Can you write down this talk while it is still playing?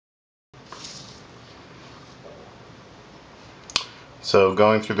So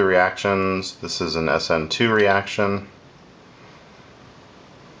going through the reactions, this is an SN2 reaction.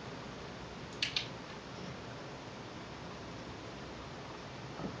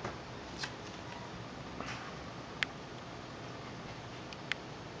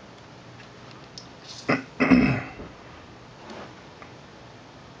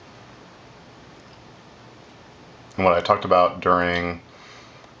 And what I talked about during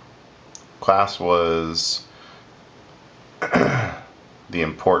class was the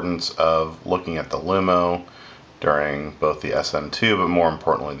importance of looking at the LUMO during both the SN2, but more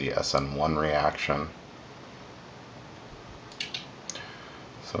importantly the SN1 reaction.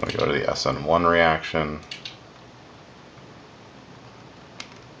 So we go to the SN1 reaction.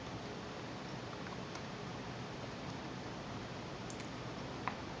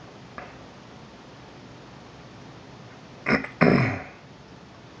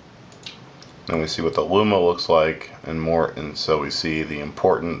 And we see what the LUMO looks like, and so we see the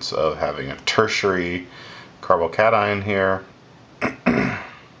importance of having a tertiary carbocation here.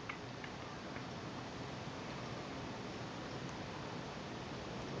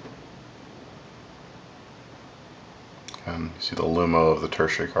 And you see the LUMO of the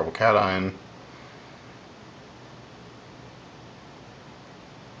tertiary carbocation.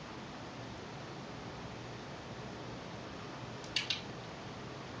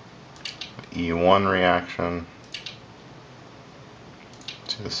 E1 reaction,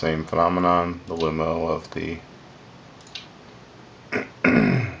 see the same phenomenon, the LUMO of the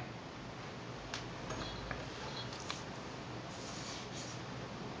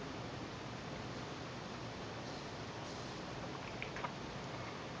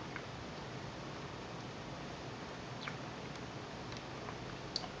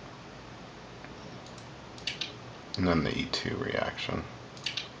and then the E2 reaction.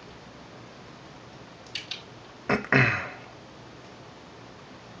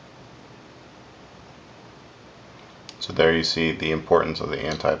 So there you see the importance of the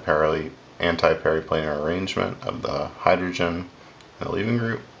anti-periplanar arrangement of the hydrogen in the leaving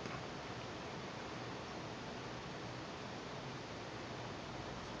group.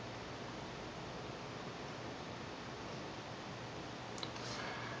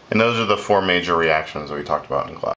 And those are the four major reactions that we talked about in class.